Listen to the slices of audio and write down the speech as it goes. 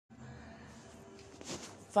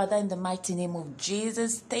Father, in the mighty name of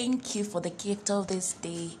Jesus, thank you for the gift of this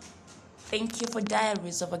day. Thank you for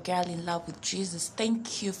Diaries of a Girl in Love with Jesus.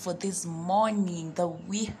 Thank you for this morning that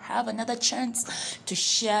we have another chance to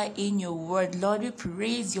share in your word. Lord, we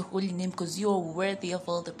praise your holy name because you are worthy of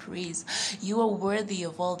all the praise. You are worthy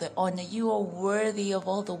of all the honor. You are worthy of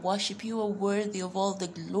all the worship. You are worthy of all the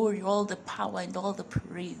glory, all the power, and all the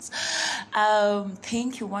praise.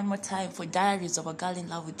 Thank you one more time for Diaries of a Girl in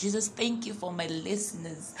Love with Jesus. Thank you for my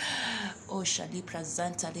listeners. Oh, Shali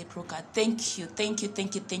Prazanta Leproka. Thank you.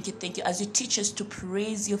 As you teach us to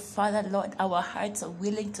praise you, Father, Lord, our hearts are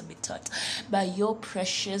willing to be taught by your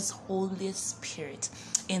precious Holy Spirit.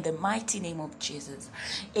 In the mighty name of Jesus.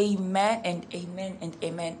 Amen and amen and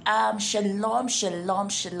amen. Shalom.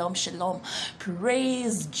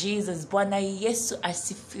 Praise Jesus. Bwana Yesu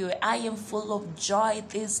asifiwe. I am full of joy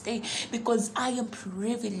this day because I am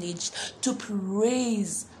privileged to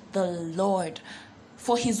praise the Lord.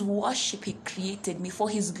 For his worship, he created me. For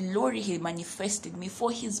his glory, he manifested me. For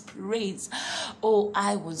his praise,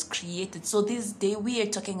 I was created. So this day, we are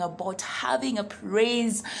talking about having a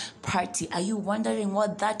praise party. Are you wondering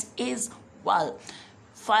what that is? Well,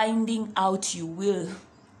 finding out you will.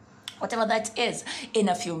 Whatever that is, in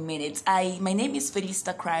a few minutes. My name is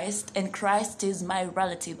Felista Christ, and Christ is my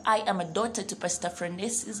relative. I am a daughter to Pastor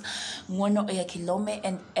Francis Mwono Oyakilome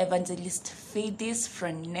and Evangelist Fidis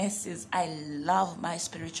Francis. I love my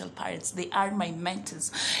spiritual parents. They are my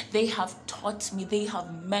mentors. They have taught me. They have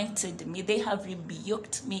mentored me. They have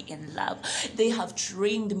rebuked me in love. They have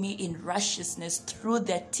trained me in righteousness through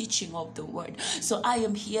their teaching of the word. So I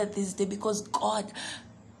am here this day because God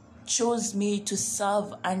chose me to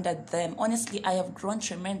serve under them. Honestly, I have grown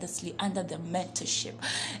tremendously under their mentorship,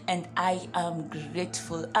 and I am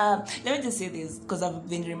grateful. Let me just say this because I've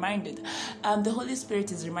been reminded. The Holy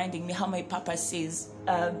Spirit is reminding me how my Papa says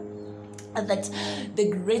that the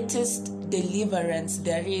greatest deliverance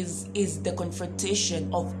there is the confrontation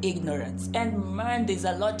of ignorance. And man, there's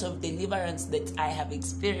a lot of deliverance that I have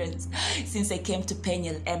experienced since I came to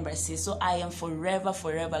Peniel Embassy. So I am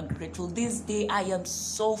forever grateful. This day I am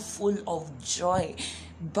so full of joy,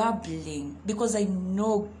 bubbling, because I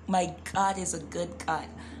know my God is a good God.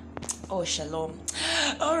 Oh, shalom.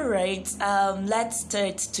 All right, let's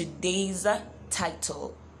start today's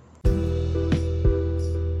title.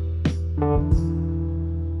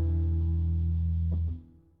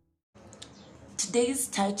 Today's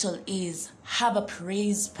title is Have a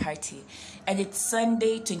Praise Party, and it's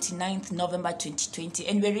Sunday, 29th November 2020,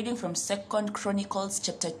 and we're reading from 2nd Chronicles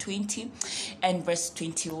chapter 20 and verse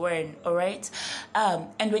 21, all right?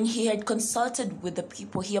 And when he had consulted with the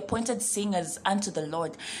people, he appointed singers unto the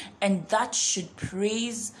Lord, and that should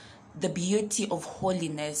praise the beauty of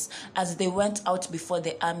holiness as they went out before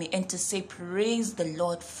the army, and to say, praise the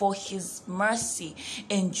Lord, for his mercy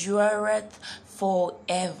endureth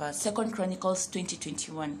forever. 2nd Chronicles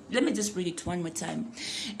 20:21. Let me just read it one more time.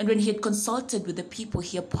 And when he had consulted with the people,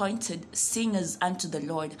 he appointed singers unto the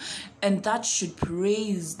Lord, and that should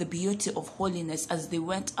praise the beauty of holiness as they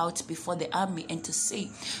went out before the army, and to say,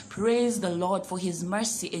 praise the Lord, for his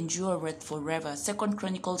mercy endureth forever. 2nd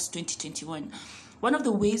Chronicles 20:21. One of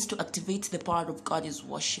the ways to activate the power of God is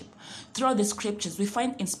worship. Throughout the scriptures, we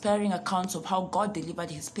find inspiring accounts of how God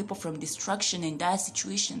delivered his people from destruction and dire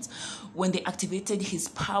situations when they activated his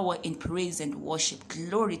power in praise and worship.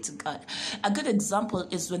 Glory to God. A good example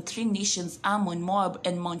is when three nations, Ammon, Moab,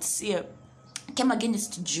 and Mount Seir, came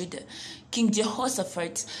against Judah. King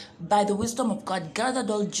Jehoshaphat, by the wisdom of God,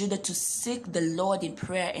 gathered all Judah to seek the Lord in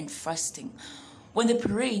prayer and fasting. When they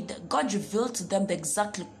prayed, God revealed to them the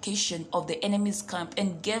exact location of the enemy's camp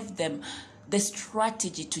and gave them the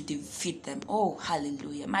strategy to defeat them. Oh,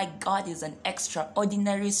 hallelujah. My God is an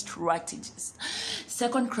extraordinary strategist.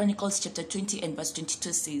 2nd Chronicles chapter 20 and verse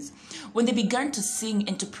 22 says, when they began to sing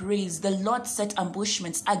and to praise, the Lord set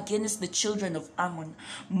ambushments against the children of Ammon,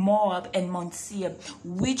 Moab, and Mount Seir,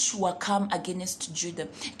 which were come against Judah,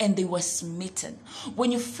 and they were smitten.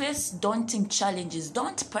 When you face daunting challenges,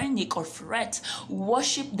 don't panic or fret.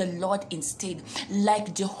 Worship the Lord instead.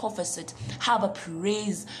 Like Jehoshaphat, have a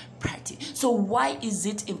praise party. So why is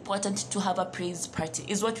it important to have a praise party?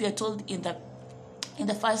 Is what we are told in the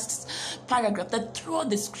first paragraph, that throughout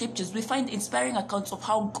the scriptures we find inspiring accounts of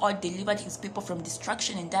how God delivered his people from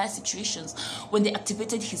destruction and dire situations when they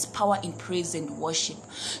activated his power in praise and worship.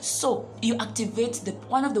 So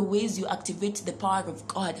one of the ways you activate the power of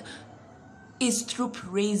God is through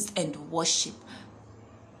praise and worship.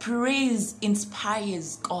 Praise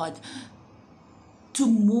inspires God to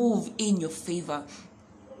move in your favor.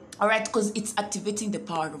 All right, because it's activating the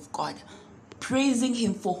power of God. Praising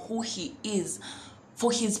him for who he is,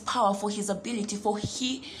 for his power, for his ability, for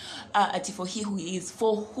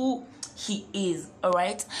who he is. All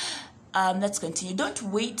right. Let's continue. Don't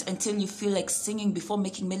wait until you feel like singing before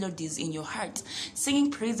making melodies in your heart. Singing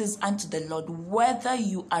praises unto the Lord, whether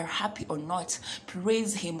you are happy or not.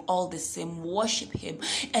 Praise him all the same. Worship him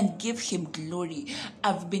and give him glory.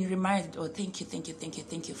 I've been reminded, thank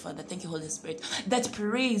you, Father. Thank you, Holy Spirit, that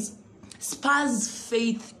praise spurs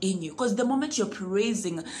faith in you. Because the moment you're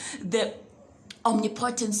praising the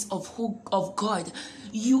omnipotence of God,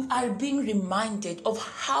 you are being reminded of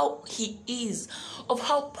how he is, of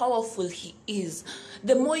how powerful he is.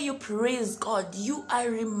 The more you praise God, you are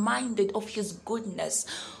reminded of his goodness,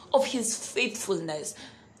 of his faithfulness,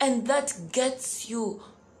 and that gets you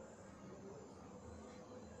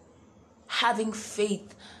having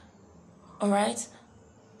faith. All right?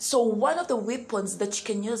 So one of the weapons that you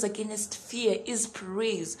can use against fear is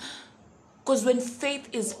praise. Because when faith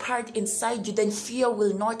is part inside you, then fear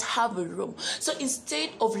will not have a room. So instead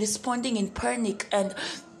of responding in panic and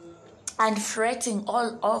fretting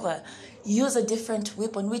all over, use a different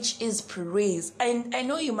weapon, which is praise. And I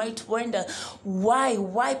know you might wonder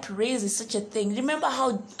why praise is such a thing. Remember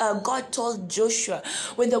how God told Joshua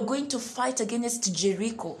when they're going to fight against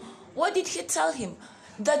Jericho? What did he tell him?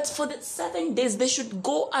 That for the 7 days they should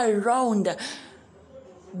go around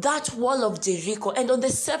that wall of Jericho, and on the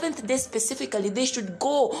 7th day specifically they should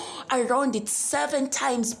go around it 7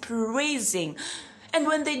 times praising. And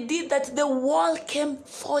when they did that, the wall came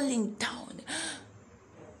falling down.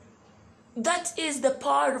 That is the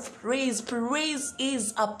power of praise. Praise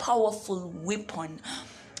is a powerful weapon.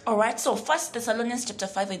 All right, so 1 Thessalonians chapter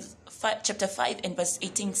 5 and verse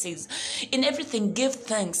 18 says, in everything give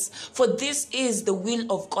thanks, for this is the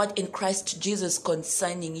will of God in Christ Jesus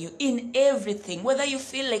concerning you. In everything, whether you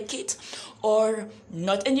feel like it or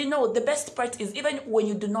not. And you know, the best part is, even when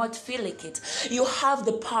you do not feel like it, you have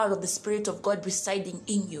the power of the Spirit of God residing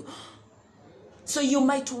in you. So you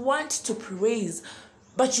might want to praise,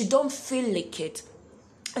 but you don't feel like it.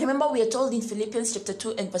 Remember, we are told in Philippians chapter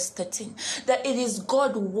 2 and verse 13 that it is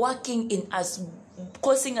God working in us,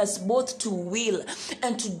 causing us both to will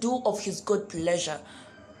and to do of his good pleasure.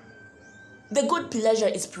 The good pleasure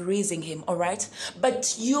is praising him, all right?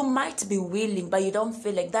 But you might be willing, but you don't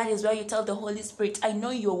feel like. That is why you tell the Holy Spirit, I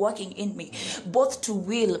know you're working in me, both to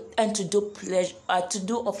will and to do pleasure, to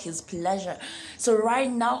do of his pleasure. So right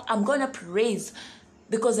now, I'm going to praise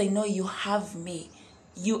because I know you have me.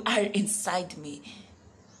 You are inside me.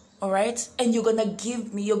 All right, and you're going to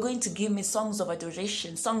give me songs of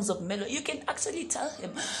adoration, songs of melody. You can actually tell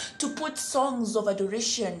him to put songs of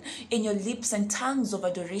adoration in your lips and tongues of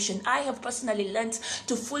adoration. I have personally learned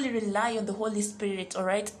to fully rely on the Holy Spirit, all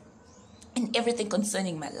right, in everything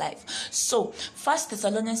concerning my life. So 1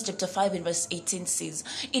 Thessalonians chapter 5 and verse 18 says,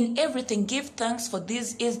 in everything give thanks, for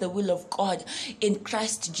this is the will of God in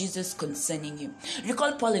Christ Jesus concerning you.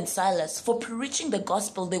 Recall Paul and Silas. For preaching the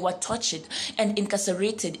gospel, they were tortured and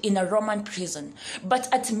incarcerated in a Roman prison. But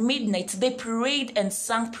at midnight, they prayed and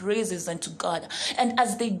sang praises unto God. And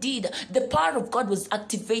as they did, the power of God was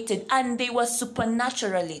activated and they were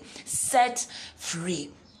supernaturally set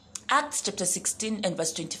free. Acts chapter 16 and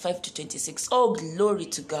verse 25 to 26. Oh, glory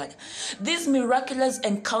to God. This miraculous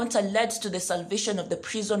encounter led to the salvation of the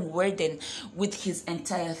prison warden with his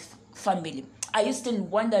entire family. Are you still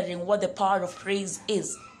wondering what the power of praise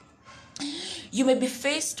is? You may be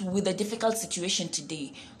faced with a difficult situation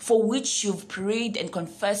today for which you've prayed and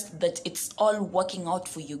confessed that it's all working out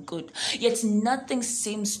for you good, yet nothing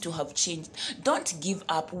seems to have changed. Don't give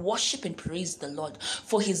up. Worship and praise the Lord,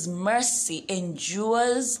 for his mercy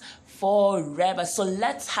endures forever. So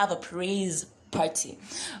let's have a praise party.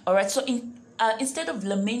 All right, so instead of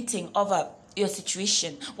lamenting over your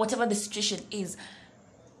situation, whatever the situation is,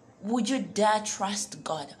 would you dare trust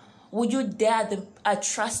God? Would you dare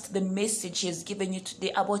trust the message he has given you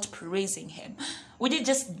today about praising him? Would you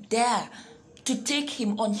just dare to take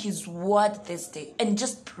him on his word this day and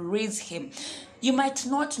just praise him? You might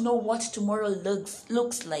not know what tomorrow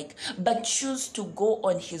looks like, but choose to go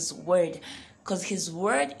on his word, because his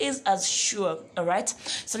word is as sure. All right,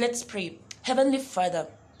 so let's pray. Heavenly Father,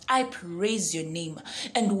 I praise your name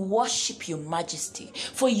and worship your majesty,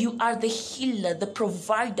 for you are the healer, the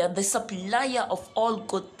provider, the supplier of all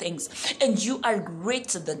good things, and you are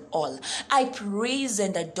greater than all. I praise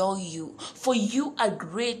and adore you, for you are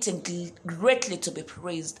great and greatly to be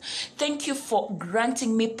praised. Thank you for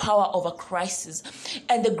granting me power over crisis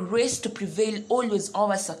and the grace to prevail always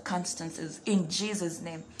over circumstances. In Jesus'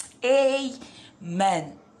 name,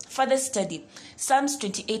 amen. Further study, Psalms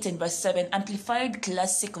 28 and verse 7, Amplified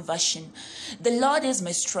Classic Version. The Lord is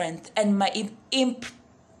my strength and my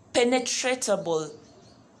impenetrable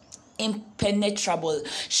impenetrable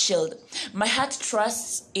shield. My heart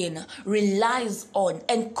trusts in, relies on,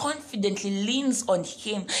 and confidently leans on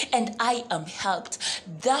him, and I am helped.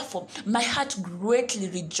 Therefore, my heart greatly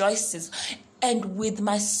rejoices, and with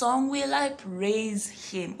my song will I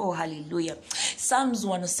praise him. Oh, hallelujah. Psalms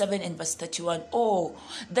 107 and verse 31. Oh,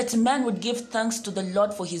 that man would give thanks to the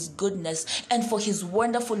Lord for his goodness and for his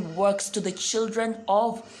wonderful works to the children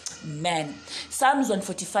of men. Psalms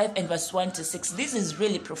 145 and verse 1 to 6. This is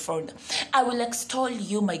really profound. I will extol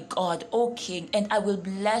you, my God, O King, and I will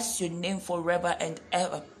bless your name forever and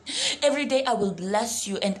ever. Every day I will bless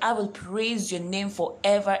you and I will praise your name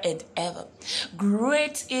forever and ever.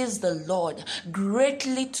 Great is the Lord,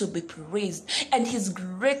 greatly to be praised, and his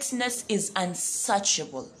greatness is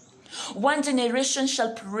unsearchable. One generation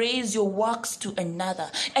shall praise your works to another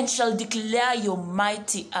and shall declare your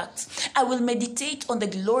mighty acts. I will meditate on the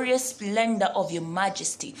glorious splendor of your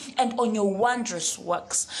majesty and on your wondrous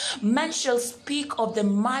works. Man shall speak of the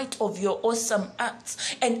might of your awesome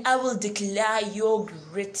acts, and I will declare your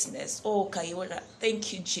greatness. Oh, Kayola,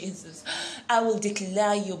 thank you, Jesus. I will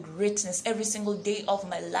declare your greatness every single day of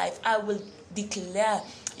my life. I will declare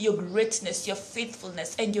your greatness, your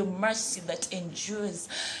faithfulness, and your mercy that endures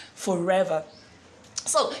forever.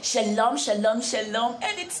 So, shalom, shalom, shalom,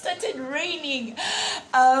 and it started raining.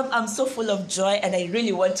 I'm so full of joy, and I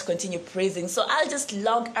really want to continue praising. So I'll just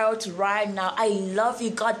log out right now. I love you.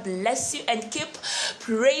 God bless you, and keep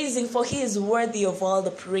praising, for he is worthy of all the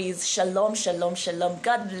praise. Shalom, shalom, shalom.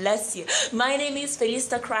 God bless you. My name is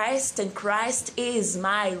Felista Christ, and Christ is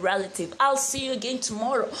my relative. I'll see you again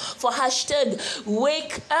tomorrow for hashtag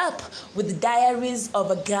Wake Up with Diaries of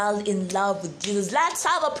a Girl in Love with Jesus. Let's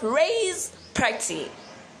have a praise party.